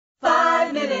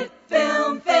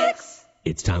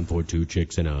It's time for Two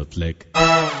Chicks and a Flick.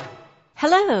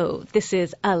 Hello, this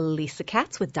is Elisa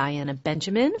Katz with Diana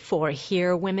Benjamin for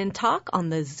Hear Women Talk on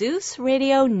the Zeus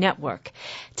Radio Network.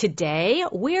 Today,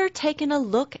 we're taking a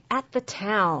look at the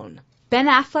town. Ben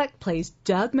Affleck plays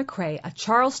Doug McCrae, a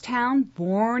Charlestown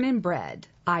born and bred,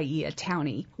 i.e. a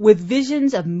townie, with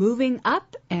visions of moving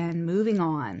up and moving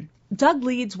on. Doug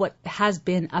leads what has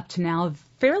been up to now a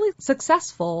fairly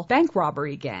successful bank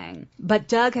robbery gang. But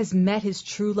Doug has met his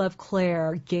true love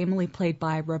Claire, gamely played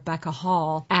by Rebecca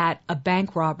Hall, at a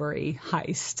bank robbery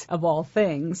heist, of all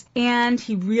things, and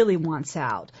he really wants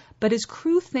out. But his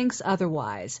crew thinks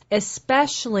otherwise,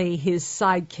 especially his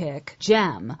sidekick,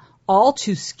 Jem, all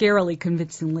too scarily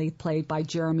convincingly played by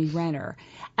Jeremy Renner,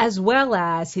 as well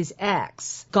as his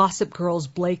ex, Gossip Girl's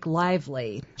Blake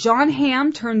Lively. Jon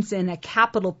Hamm turns in a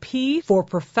capital P for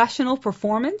professional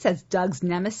performance as Doug's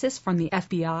nemesis from the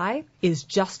FBI. Is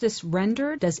justice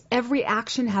rendered? Does every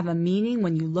action have a meaning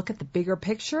when you look at the bigger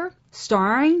picture?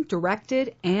 Starring,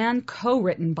 directed, and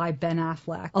co-written by Ben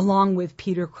Affleck, along with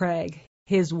Peter Craig.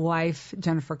 His wife,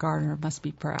 Jennifer Garner, must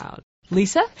be proud.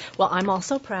 Lisa? Well, I'm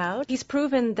also proud. He's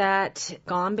proven that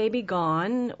Gone Baby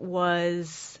Gone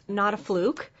was not a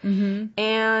fluke. Mm-hmm.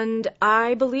 And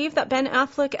I believe that Ben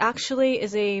Affleck actually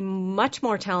is a much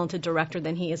more talented director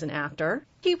than he is an actor.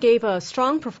 He gave a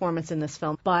strong performance in this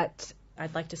film, but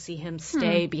I'd like to see him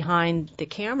stay behind the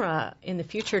camera in the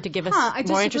future to give us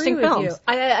more interesting films.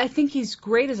 I think he's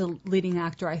great as a leading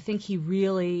actor. I think he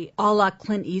really, a la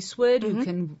Clint Eastwood, who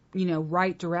can,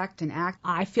 write, direct, and act.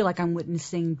 I feel like I'm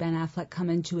witnessing Ben Affleck come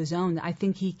into his own. I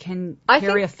think he can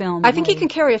carry a film. I think he can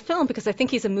carry a film because I think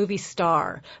he's a movie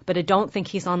star, but I don't think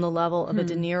he's on the level of a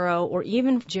De Niro or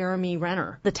even Jeremy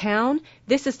Renner. The Town,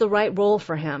 this is the right role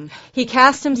for him. He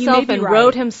cast himself and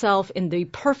wrote himself in the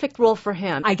perfect role for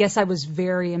him. I guess I was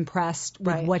very impressed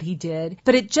with what he did.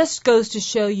 But it just goes to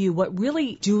show you what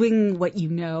really doing what you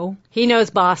know. He knows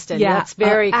Boston. Yeah, that's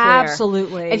very clear.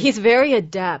 Absolutely. And he's very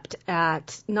adept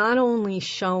at not only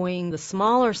showing the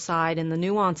smaller side and the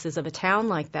nuances of a town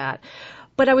like that,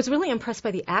 but I was really impressed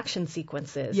by the action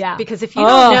sequences. Yeah. Because if you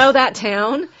don't know that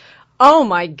town, oh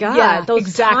my God,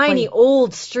 those tiny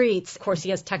old streets. Of course, he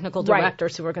has technical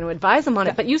directors who are going to advise him on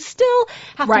it, but you still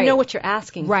have to know what you're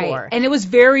asking for. And it was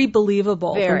very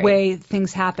believable, the way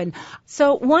things happen.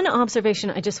 So one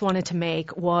observation I just wanted to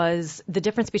make was the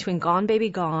difference between Gone Baby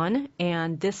Gone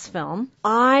and this film.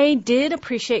 I did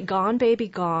appreciate Gone Baby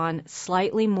Gone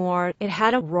slightly more. It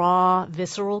had a raw,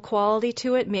 visceral quality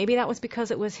to it. Maybe that was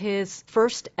because it was his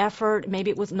first effort.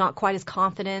 Maybe it was not quite as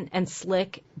confident and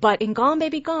slick. But in Gone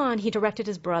Baby Gone, he directed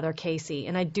his brother, Casey,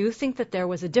 and I do think that there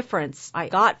was a difference I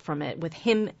got from it with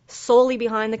him solely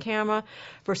behind the camera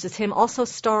versus him also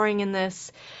starring in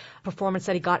this performance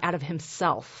that he got out of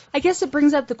himself. I guess it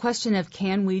brings up the question of,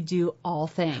 can we do all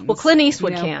things? Well, Clint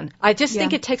Eastwood can. I just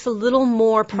think it takes a little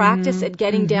more practice at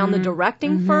getting down the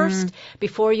directing first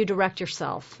before you direct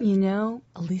yourself.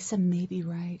 Elisa may be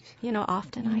right.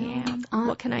 Often I am.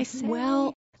 What can I say?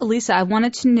 Well, Elisa, I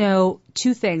wanted to know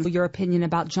two things. Your opinion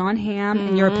about Jon Hamm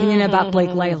and your opinion about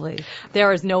Blake Lively.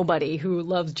 There is nobody who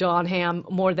loves Jon Hamm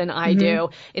more than I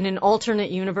do. In an alternate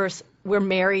universe, we're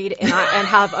married and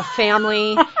have a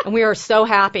family, and we are so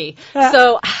happy.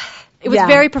 So it was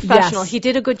very professional. Yes. He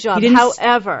did a good job.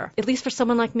 However, at least for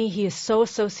someone like me, he is so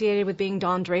associated with being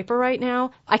Don Draper right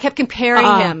now. I kept comparing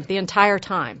him the entire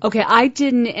time. Okay, I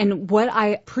didn't, and what I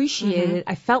appreciated,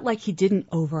 I felt like he didn't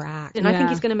overact. And I think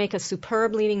he's going to make a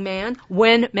superb leading man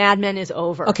when Mad Men is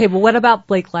over. Okay, well, what about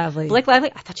Blake Lively? Blake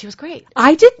Lively, I thought she was great.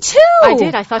 I did too. I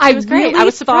did. I thought she was great. I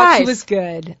was surprised. Thought she was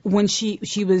good. When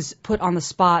she was put on the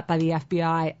spot by the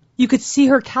FBI, you could see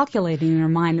her calculating in her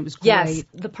mind. It was great. Yes.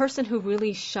 The person who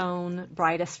really shone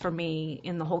brightest for me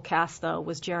in the whole cast, though,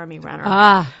 was Jeremy Renner.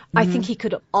 I think he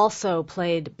could also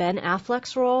played Ben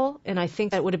Affleck's role, and I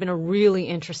think that would have been a really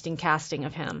interesting casting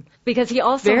of him. Because he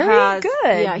also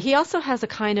he also has a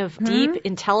kind of deep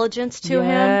intelligence to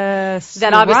him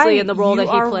that obviously in the role that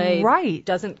he played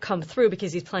doesn't come through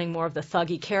because he's playing more of the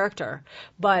thuggy character.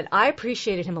 But I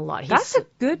appreciated him a lot. That's a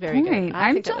good point.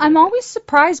 I'm always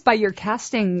surprised by your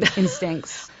casting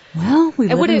instincts. Well, we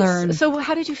live and learn. So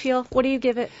how did you feel? What do you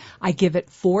give it? I give it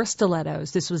 4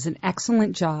 stilettos. This was an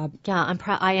excellent job. Yeah,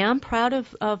 I am proud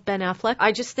of Ben Affleck.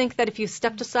 I just think that if you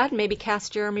stepped aside and maybe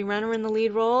cast Jeremy Renner in the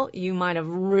lead role, you might have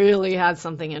really had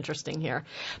something interesting here.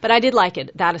 But I did like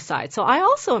it, that aside. So I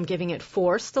also am giving it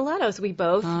 4 stilettos. We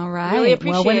both really appreciated it.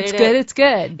 Well, when it's good, it's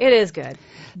good. It is good.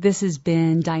 This has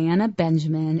been Diana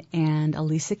Benjamin and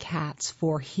Elisa Katz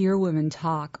for Hear Women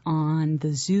Talk on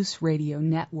the Zeus Radio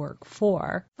Network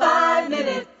for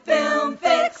 5-Minute Film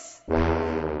Fix.